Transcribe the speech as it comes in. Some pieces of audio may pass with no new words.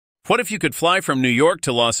What if you could fly from New York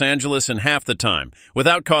to Los Angeles in half the time,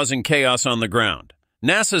 without causing chaos on the ground?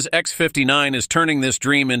 NASA's X-59 is turning this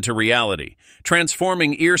dream into reality,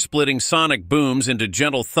 transforming ear-splitting sonic booms into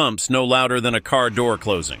gentle thumps no louder than a car door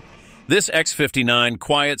closing. This X-59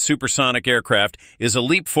 quiet supersonic aircraft is a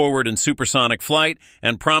leap forward in supersonic flight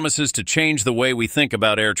and promises to change the way we think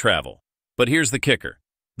about air travel. But here's the kicker.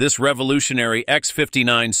 This revolutionary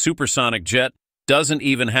X-59 Supersonic Jet doesn't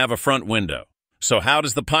even have a front window. So how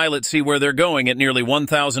does the pilot see where they're going at nearly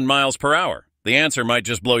 1,000 miles per hour? The answer might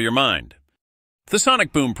just blow your mind. The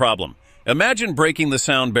sonic boom problem. Imagine breaking the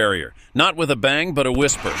sound barrier, not with a bang but a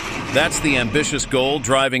whisper. That's the ambitious goal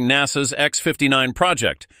driving NASA's X-59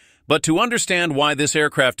 project. But to understand why this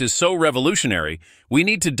aircraft is so revolutionary, we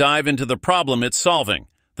need to dive into the problem it's solving,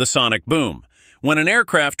 the sonic boom. When an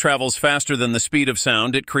aircraft travels faster than the speed of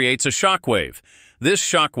sound, it creates a shock wave. This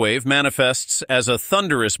shock wave manifests as a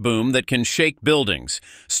thunderous boom that can shake buildings,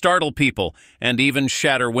 startle people, and even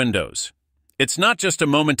shatter windows. It's not just a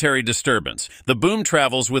momentary disturbance. The boom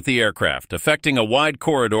travels with the aircraft, affecting a wide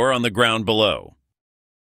corridor on the ground below.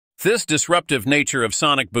 This disruptive nature of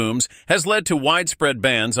sonic booms has led to widespread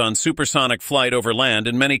bans on supersonic flight over land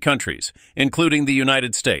in many countries, including the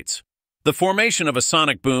United States. The formation of a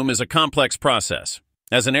sonic boom is a complex process.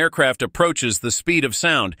 As an aircraft approaches the speed of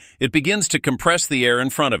sound, it begins to compress the air in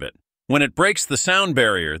front of it. When it breaks the sound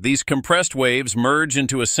barrier, these compressed waves merge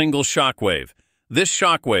into a single shock wave. This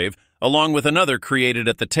shock wave, along with another created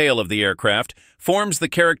at the tail of the aircraft, forms the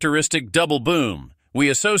characteristic double boom we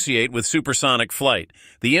associate with supersonic flight.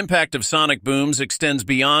 The impact of sonic booms extends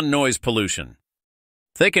beyond noise pollution.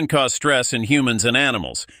 They can cause stress in humans and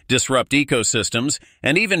animals, disrupt ecosystems,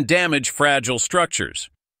 and even damage fragile structures.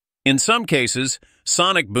 In some cases,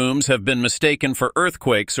 sonic booms have been mistaken for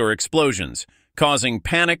earthquakes or explosions, causing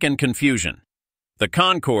panic and confusion. The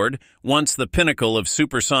Concorde, once the pinnacle of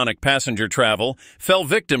supersonic passenger travel, fell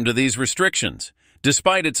victim to these restrictions.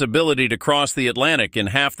 Despite its ability to cross the Atlantic in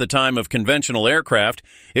half the time of conventional aircraft,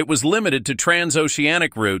 it was limited to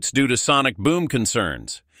transoceanic routes due to sonic boom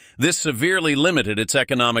concerns. This severely limited its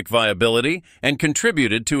economic viability and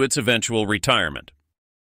contributed to its eventual retirement.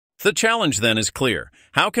 The challenge then is clear.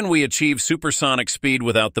 How can we achieve supersonic speed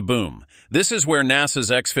without the boom? This is where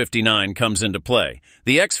NASA's X-59 comes into play.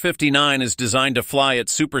 The X-59 is designed to fly at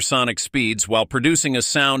supersonic speeds while producing a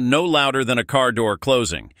sound no louder than a car door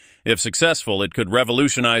closing. If successful, it could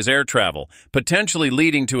revolutionize air travel, potentially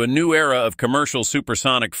leading to a new era of commercial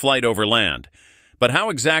supersonic flight over land. But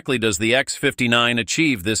how exactly does the X-59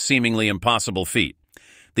 achieve this seemingly impossible feat?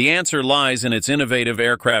 The answer lies in its innovative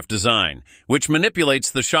aircraft design, which manipulates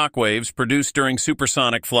the shock waves produced during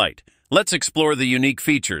supersonic flight. Let's explore the unique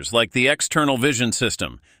features, like the external vision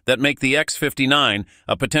system, that make the X-59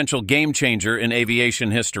 a potential game-changer in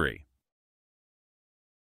aviation history.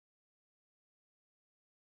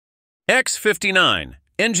 X-59,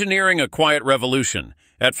 engineering a quiet revolution.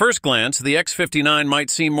 At first glance, the X-59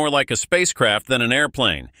 might seem more like a spacecraft than an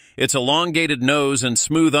airplane. Its elongated nose and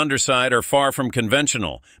smooth underside are far from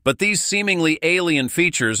conventional, but these seemingly alien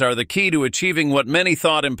features are the key to achieving what many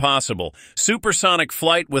thought impossible: supersonic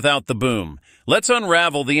flight without the boom. Let's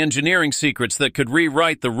unravel the engineering secrets that could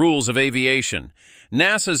rewrite the rules of aviation.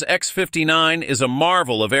 NASA's X-59 is a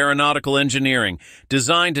marvel of aeronautical engineering,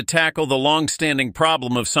 designed to tackle the long-standing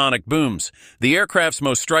problem of sonic booms. The aircraft's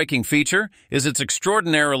most striking feature is its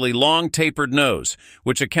extraordinarily long tapered nose,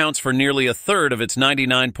 which accounts for nearly a third of its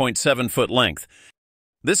 99.7-foot length.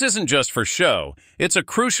 This isn't just for show. It's a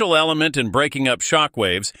crucial element in breaking up shock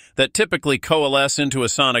waves that typically coalesce into a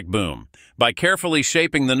sonic boom. By carefully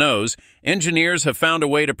shaping the nose, engineers have found a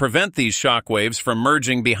way to prevent these shock waves from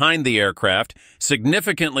merging behind the aircraft,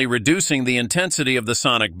 significantly reducing the intensity of the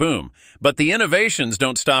sonic boom. But the innovations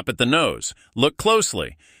don't stop at the nose. Look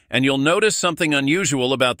closely, and you'll notice something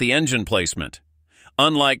unusual about the engine placement.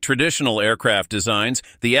 Unlike traditional aircraft designs,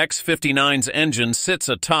 the X-59's engine sits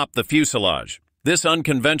atop the fuselage. This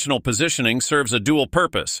unconventional positioning serves a dual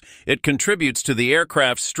purpose. It contributes to the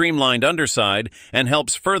aircraft's streamlined underside and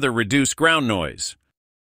helps further reduce ground noise.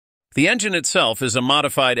 The engine itself is a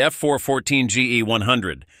modified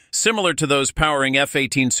F414GE100, similar to those powering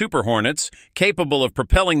F-18 Super Hornets, capable of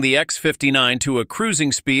propelling the X-59 to a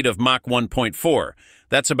cruising speed of Mach 1.4.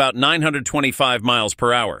 That's about 925 miles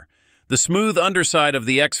per hour. The smooth underside of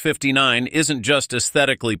the X-59 isn't just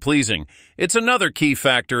aesthetically pleasing, it's another key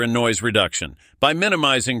factor in noise reduction. By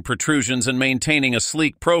minimizing protrusions and maintaining a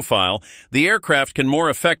sleek profile, the aircraft can more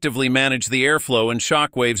effectively manage the airflow and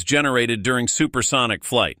shock waves generated during supersonic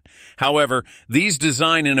flight. However, these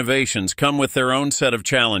design innovations come with their own set of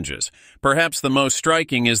challenges. Perhaps the most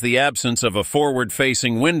striking is the absence of a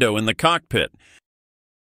forward-facing window in the cockpit.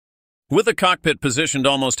 With the cockpit positioned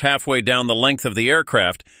almost halfway down the length of the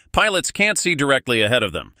aircraft, pilots can't see directly ahead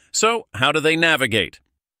of them. So, how do they navigate?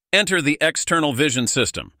 Enter the external vision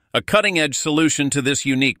system, a cutting-edge solution to this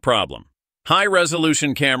unique problem.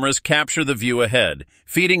 High-resolution cameras capture the view ahead,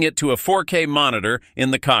 feeding it to a 4K monitor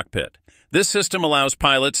in the cockpit. This system allows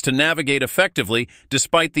pilots to navigate effectively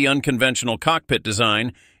despite the unconventional cockpit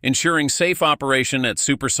design, ensuring safe operation at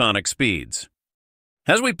supersonic speeds.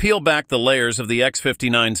 As we peel back the layers of the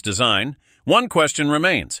X-59's design, one question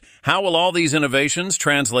remains: how will all these innovations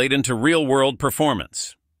translate into real-world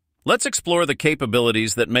performance? Let's explore the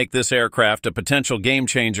capabilities that make this aircraft a potential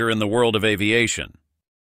game-changer in the world of aviation.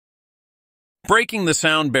 Breaking the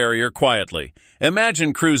sound barrier quietly.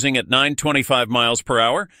 Imagine cruising at 925 miles per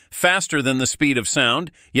hour, faster than the speed of sound,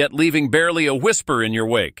 yet leaving barely a whisper in your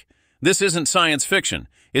wake. This isn't science fiction.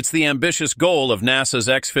 It's the ambitious goal of NASA's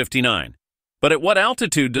X-59. But at what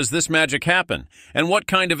altitude does this magic happen? And what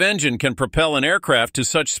kind of engine can propel an aircraft to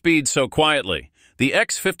such speed so quietly? The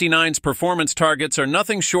X-59's performance targets are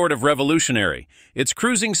nothing short of revolutionary. Its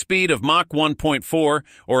cruising speed of Mach 1.4,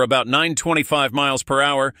 or about 925 miles per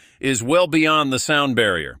hour, is well beyond the sound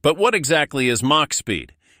barrier. But what exactly is Mach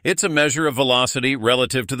speed? It's a measure of velocity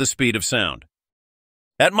relative to the speed of sound.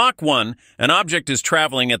 At Mach 1, an object is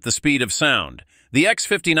traveling at the speed of sound. The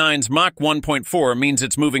X-59's Mach 1.4 means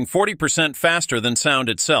it's moving 40% faster than sound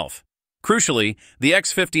itself. Crucially, the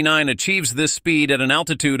X-59 achieves this speed at an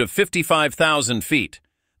altitude of 55,000 feet.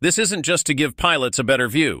 This isn't just to give pilots a better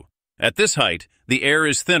view. At this height, the air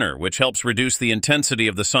is thinner, which helps reduce the intensity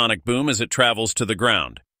of the sonic boom as it travels to the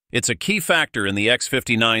ground. It's a key factor in the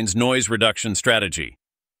X-59's noise reduction strategy.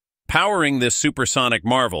 Powering this supersonic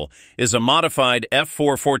marvel is a modified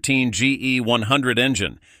F414 GE100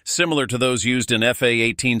 engine, similar to those used in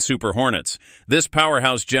FA-18 Super Hornets. This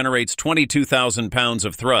powerhouse generates 22,000 pounds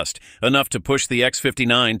of thrust, enough to push the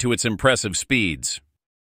X-59 to its impressive speeds.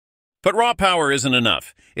 But raw power isn't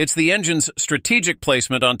enough. It's the engine's strategic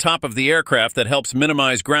placement on top of the aircraft that helps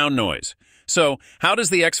minimize ground noise. So, how does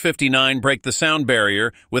the X-59 break the sound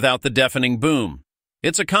barrier without the deafening boom?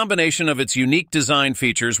 It's a combination of its unique design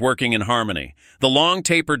features working in harmony. The long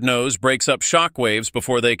tapered nose breaks up shock waves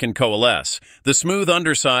before they can coalesce. The smooth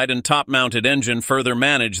underside and top-mounted engine further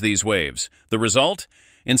manage these waves. The result?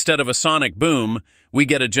 Instead of a sonic boom, we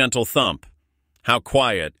get a gentle thump. How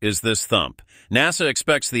quiet is this thump? NASA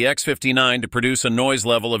expects the X-59 to produce a noise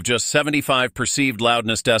level of just 75 perceived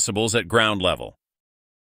loudness decibels at ground level.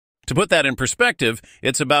 To put that in perspective,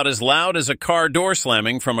 it's about as loud as a car door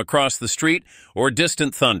slamming from across the street or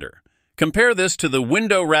distant thunder. Compare this to the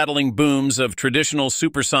window-rattling booms of traditional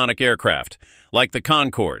supersonic aircraft, like the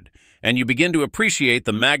Concorde, and you begin to appreciate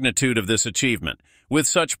the magnitude of this achievement. With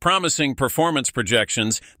such promising performance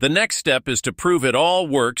projections, the next step is to prove it all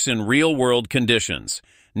works in real-world conditions.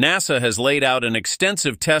 NASA has laid out an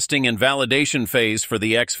extensive testing and validation phase for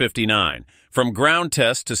the X-59. From ground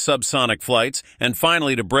tests to subsonic flights, and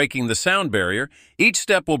finally to breaking the sound barrier, each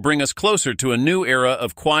step will bring us closer to a new era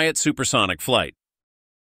of quiet supersonic flight.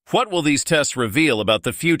 What will these tests reveal about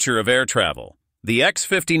the future of air travel? The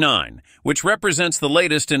X-59, which represents the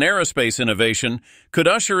latest in aerospace innovation, could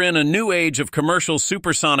usher in a new age of commercial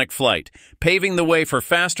supersonic flight, paving the way for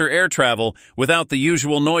faster air travel without the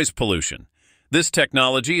usual noise pollution. This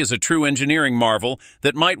technology is a true engineering marvel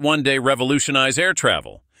that might one day revolutionize air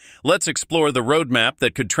travel. Let's explore the roadmap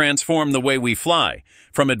that could transform the way we fly,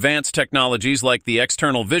 from advanced technologies like the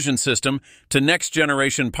external vision system to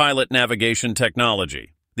next-generation pilot navigation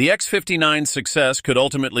technology. The X-59's success could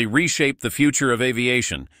ultimately reshape the future of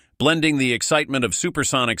aviation, blending the excitement of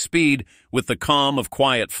supersonic speed with the calm of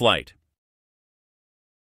quiet flight.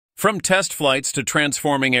 From test flights to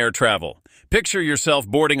transforming air travel, picture yourself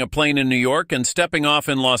boarding a plane in New York and stepping off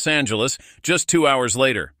in Los Angeles just 2 hours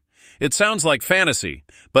later. It sounds like fantasy,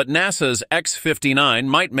 but NASA's X-59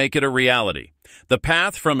 might make it a reality. The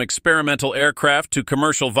path from experimental aircraft to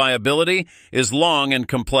commercial viability is long and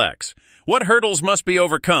complex. What hurdles must be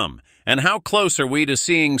overcome, and how close are we to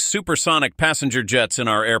seeing supersonic passenger jets in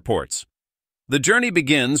our airports? The journey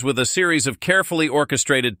begins with a series of carefully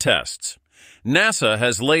orchestrated tests. NASA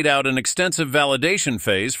has laid out an extensive validation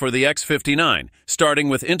phase for the X-59, starting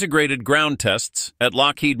with integrated ground tests at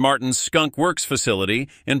Lockheed Martin's Skunk Works facility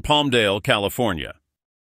in Palmdale, California.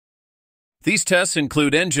 These tests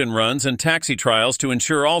include engine runs and taxi trials to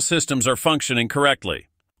ensure all systems are functioning correctly.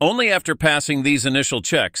 Only after passing these initial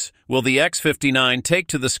checks will the X-59 take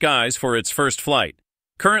to the skies for its first flight,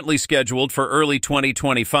 currently scheduled for early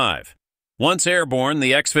 2025. Once airborne,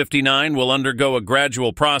 the X-59 will undergo a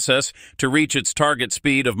gradual process to reach its target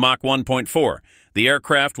speed of Mach 1.4. The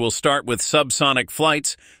aircraft will start with subsonic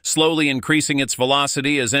flights, slowly increasing its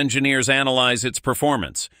velocity as engineers analyze its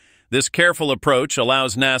performance. This careful approach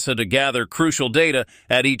allows NASA to gather crucial data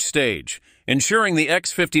at each stage, ensuring the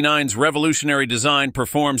X-59's revolutionary design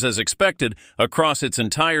performs as expected across its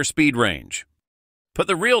entire speed range. But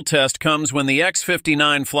the real test comes when the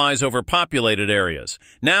X-59 flies over populated areas.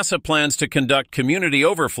 NASA plans to conduct community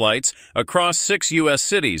overflights across 6 U.S.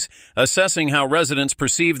 cities, assessing how residents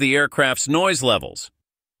perceive the aircraft's noise levels.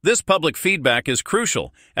 This public feedback is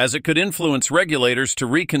crucial, as it could influence regulators to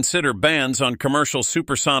reconsider bans on commercial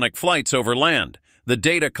supersonic flights over land. The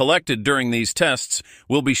data collected during these tests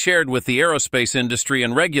will be shared with the aerospace industry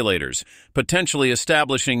and regulators, potentially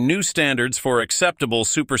establishing new standards for acceptable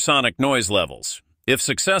supersonic noise levels. If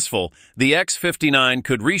successful, the X-59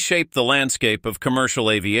 could reshape the landscape of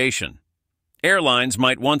commercial aviation. Airlines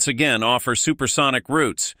might once again offer supersonic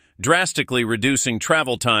routes, drastically reducing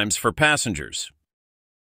travel times for passengers.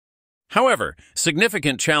 However,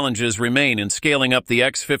 significant challenges remain in scaling up the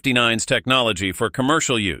X-59's technology for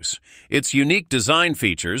commercial use. Its unique design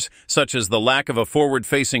features, such as the lack of a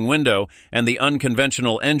forward-facing window and the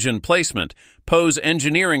unconventional engine placement, pose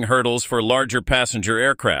engineering hurdles for larger passenger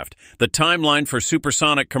aircraft. The timeline for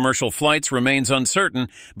supersonic commercial flights remains uncertain,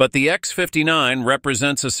 but the X-59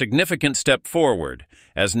 represents a significant step forward.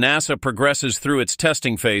 As NASA progresses through its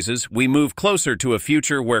testing phases, we move closer to a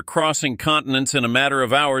future where crossing continents in a matter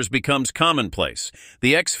of hours becomes commonplace.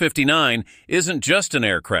 The X-59 isn't just an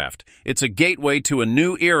aircraft, it's a gateway to a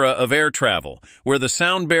new era of air travel, where the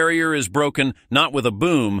sound barrier is broken not with a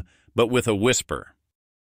boom, but with a whisper.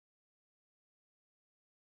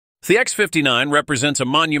 The X-59 represents a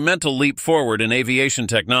monumental leap forward in aviation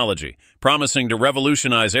technology, promising to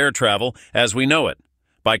revolutionize air travel as we know it.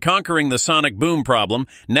 By conquering the sonic boom problem,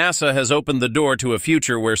 NASA has opened the door to a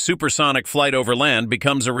future where supersonic flight over land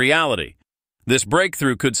becomes a reality. This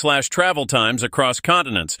breakthrough could slash travel times across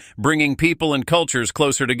continents, bringing people and cultures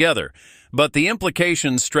closer together. But the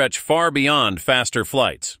implications stretch far beyond faster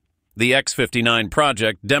flights. The X-59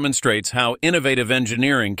 project demonstrates how innovative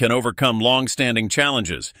engineering can overcome long-standing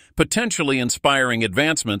challenges, potentially inspiring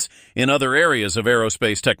advancements in other areas of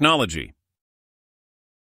aerospace technology.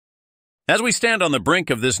 As we stand on the brink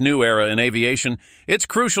of this new era in aviation, it's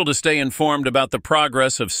crucial to stay informed about the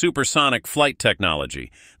progress of supersonic flight technology.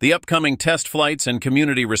 The upcoming test flights and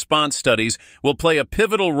community response studies will play a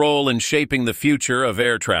pivotal role in shaping the future of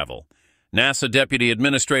air travel. NASA Deputy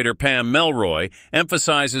Administrator Pam Melroy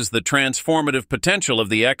emphasizes the transformative potential of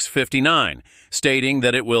the X-59, stating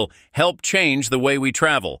that it will help change the way we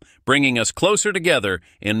travel, bringing us closer together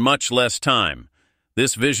in much less time.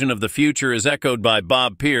 This vision of the future is echoed by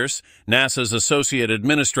Bob Pierce, NASA's Associate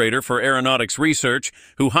Administrator for Aeronautics Research,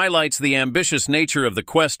 who highlights the ambitious nature of the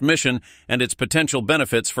Quest mission and its potential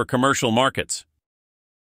benefits for commercial markets.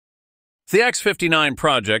 The X-59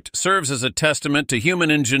 project serves as a testament to human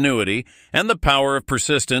ingenuity and the power of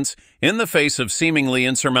persistence in the face of seemingly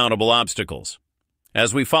insurmountable obstacles.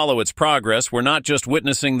 As we follow its progress, we're not just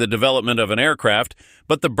witnessing the development of an aircraft,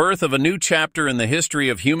 but the birth of a new chapter in the history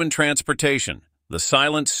of human transportation. The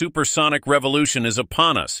silent supersonic revolution is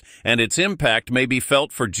upon us, and its impact may be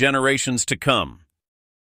felt for generations to come.